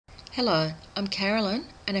Hello, I'm Carolyn,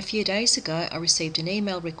 and a few days ago I received an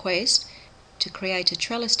email request to create a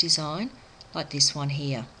trellis design like this one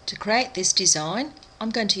here. To create this design,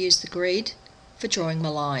 I'm going to use the grid for drawing my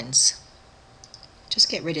lines. Just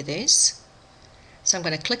get rid of this. So I'm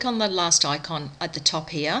going to click on the last icon at the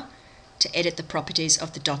top here to edit the properties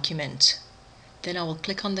of the document. Then I will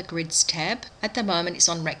click on the Grids tab. At the moment it's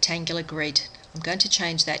on Rectangular Grid. I'm going to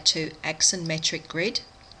change that to Axonometric Grid.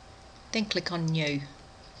 Then click on New.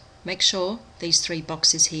 Make sure these three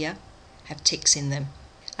boxes here have ticks in them.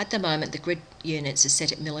 At the moment the grid units are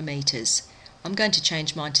set at millimetres. I'm going to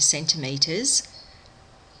change mine to centimetres,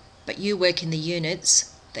 but you work in the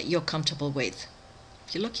units that you're comfortable with.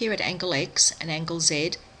 If you look here at angle X and angle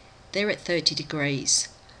Z, they're at 30 degrees.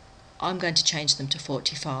 I'm going to change them to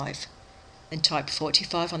 45. Then type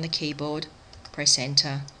 45 on the keyboard, press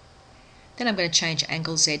enter. Then I'm going to change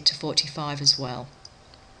angle Z to 45 as well.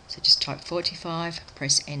 So just type 45,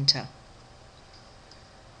 press enter.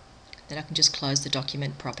 Then I can just close the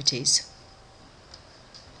document properties.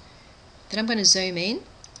 Then I'm going to zoom in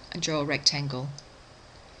and draw a rectangle.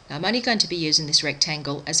 Now I'm only going to be using this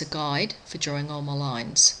rectangle as a guide for drawing all my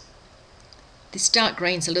lines. This dark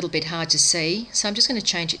green's a little bit hard to see, so I'm just going to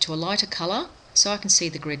change it to a lighter colour so I can see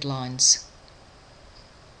the grid lines.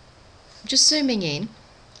 I'm just zooming in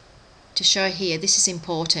to show here, this is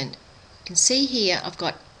important. You can see here I've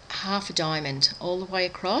got half a diamond all the way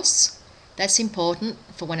across. That's important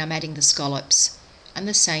for when I'm adding the scallops, and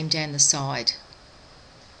the same down the side.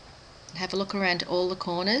 Have a look around all the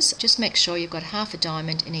corners. Just make sure you've got half a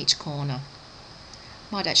diamond in each corner.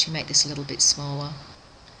 Might actually make this a little bit smaller.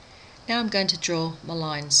 Now I'm going to draw my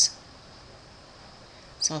lines.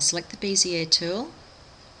 So I'll select the Bezier tool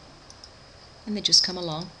and then just come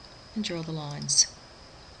along and draw the lines.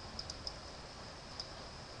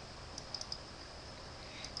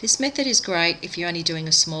 This method is great if you're only doing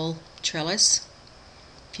a small trellis.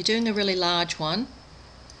 If you're doing a really large one,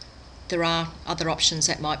 there are other options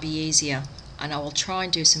that might be easier, and I will try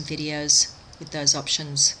and do some videos with those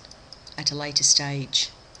options at a later stage.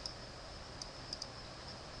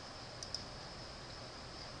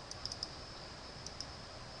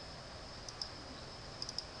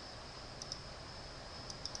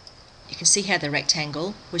 You can see how the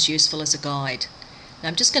rectangle was useful as a guide. Now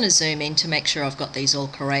I'm just going to zoom in to make sure I've got these all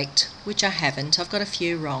correct, which I haven't. I've got a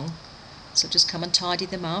few wrong, so I'll just come and tidy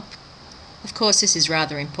them up. Of course this is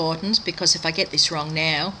rather important because if I get this wrong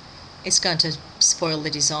now, it's going to spoil the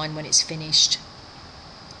design when it's finished.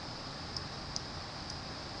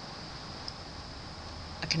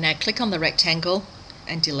 I can now click on the rectangle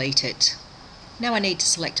and delete it. Now I need to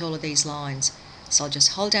select all of these lines, so I'll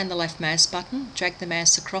just hold down the left mouse button, drag the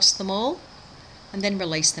mouse across them all, and then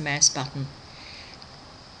release the mouse button.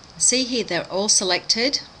 See here they're all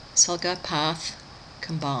selected, so I'll go Path,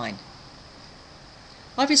 Combine.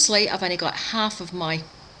 Obviously I've only got half of my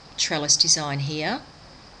trellis design here,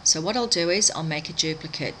 so what I'll do is I'll make a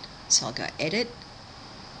duplicate. So I'll go Edit,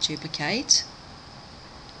 Duplicate.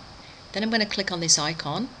 Then I'm going to click on this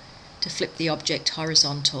icon to flip the object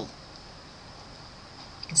horizontal.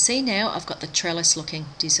 You can see now I've got the trellis looking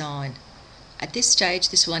design. At this stage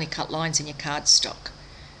this will only cut lines in your cardstock.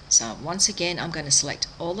 So once again I'm going to select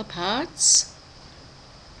all the parts.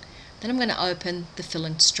 Then I'm going to open the Fill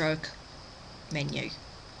and Stroke menu.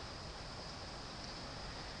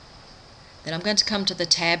 Then I'm going to come to the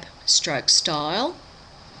tab Stroke Style.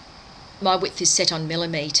 My width is set on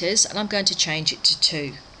millimetres and I'm going to change it to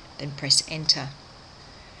 2. Then press enter.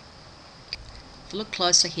 If you look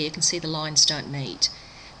closely here you can see the lines don't meet.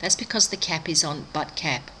 That's because the cap is on butt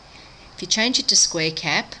cap. If you change it to square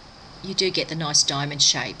cap, you do get the nice diamond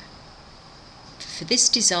shape. For this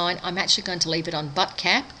design I'm actually going to leave it on butt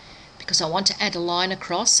cap because I want to add a line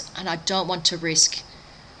across and I don't want to risk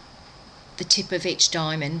the tip of each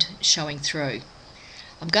diamond showing through.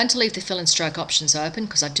 I'm going to leave the fill and stroke options open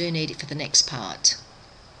because I do need it for the next part.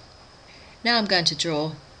 Now I'm going to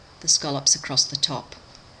draw the scallops across the top.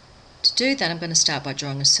 To do that I'm going to start by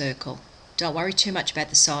drawing a circle. Don't worry too much about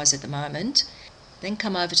the size at the moment. Then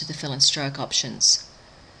come over to the fill and stroke options.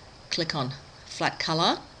 Click on flat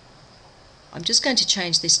colour. I'm just going to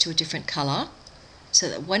change this to a different colour so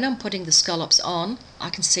that when I'm putting the scallops on I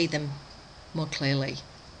can see them more clearly.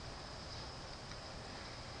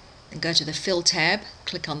 Then go to the Fill tab,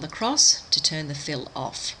 click on the cross to turn the fill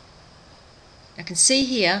off. I can see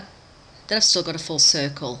here that I've still got a full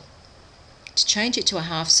circle. To change it to a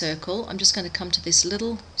half circle I'm just going to come to this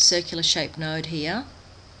little circular shaped node here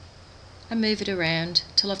and move it around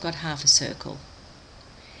till I've got half a circle.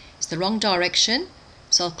 It's the wrong direction,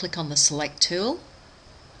 so I'll click on the Select tool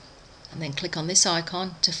and then click on this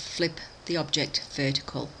icon to flip the object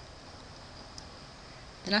vertical.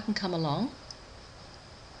 Then I can come along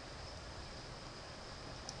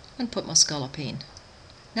and put my scallop in.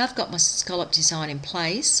 Now I've got my scallop design in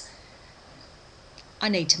place. I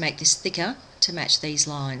need to make this thicker to match these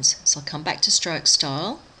lines. So I'll come back to stroke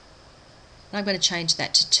style, and I'm going to change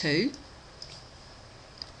that to 2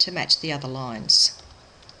 to match the other lines.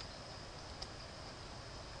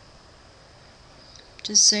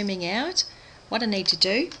 Just zooming out, what I need to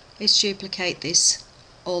do is duplicate this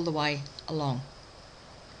all the way along.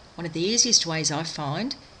 One of the easiest ways I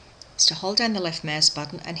find is to hold down the left mouse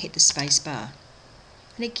button and hit the space bar,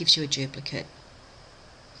 and it gives you a duplicate.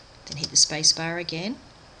 Then hit the space bar again,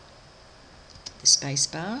 the space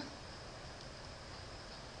bar,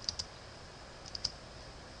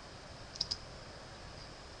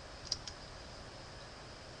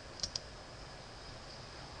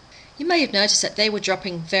 you may have noticed that they were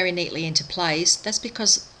dropping very neatly into place. That's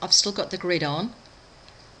because I've still got the grid on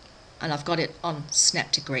and I've got it on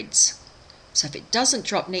snap to grids. So if it doesn't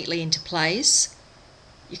drop neatly into place,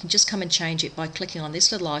 you can just come and change it by clicking on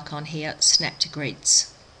this little icon here, snap to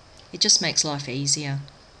grids. It just makes life easier.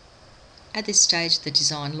 At this stage the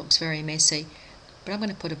design looks very messy, but I'm going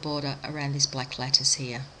to put a border around this black lattice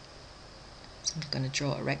here. So I'm going to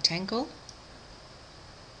draw a rectangle.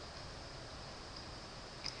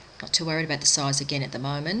 Not too worried about the size again at the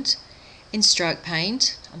moment. In stroke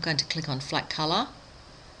paint, I'm going to click on flat colour,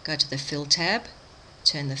 go to the fill tab,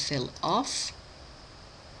 turn the fill off,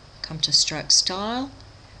 come to stroke style,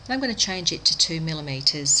 and I'm going to change it to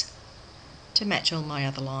 2mm to match all my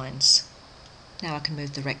other lines. Now I can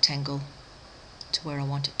move the rectangle to where I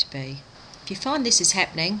want it to be. If you find this is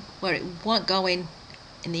happening, where it won't go in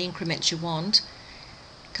the increments you want,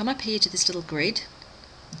 come up here to this little grid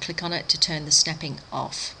and click on it to turn the snapping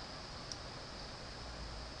off.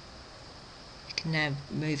 You can now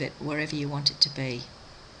move it wherever you want it to be.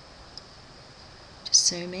 Just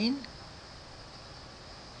zoom in,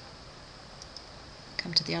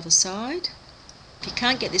 come to the other side. If you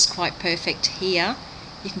can't get this quite perfect here,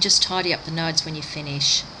 you can just tidy up the nodes when you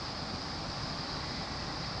finish.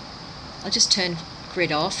 I'll just turn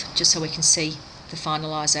grid off just so we can see the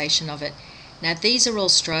finalisation of it. Now these are all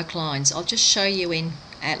stroke lines. I'll just show you in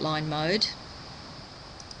outline mode.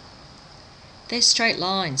 They're straight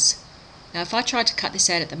lines. Now if I try to cut this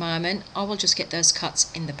out at the moment, I will just get those cuts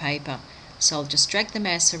in the paper. So I'll just drag the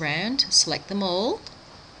mouse around, select them all.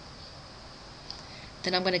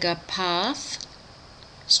 Then I'm going to go path,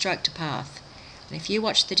 stroke to path. And if you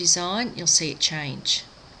watch the design, you'll see it change.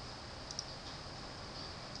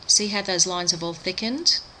 See how those lines have all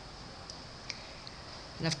thickened?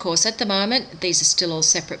 And of course at the moment these are still all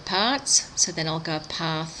separate parts, so then I'll go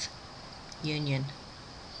path, union.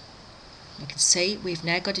 You can see we've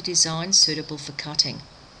now got a design suitable for cutting.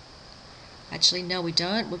 Actually no we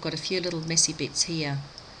don't, we've got a few little messy bits here.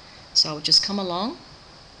 So I'll just come along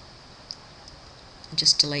and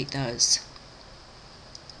just delete those.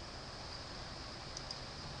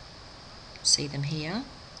 See them here?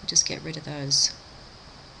 I'll just get rid of those.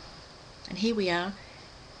 And here we are,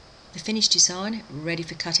 the finished design ready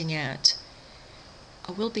for cutting out.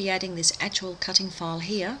 I will be adding this actual cutting file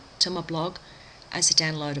here to my blog as a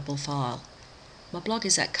downloadable file. My blog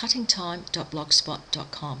is at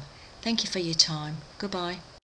cuttingtime.blogspot.com. Thank you for your time. Goodbye.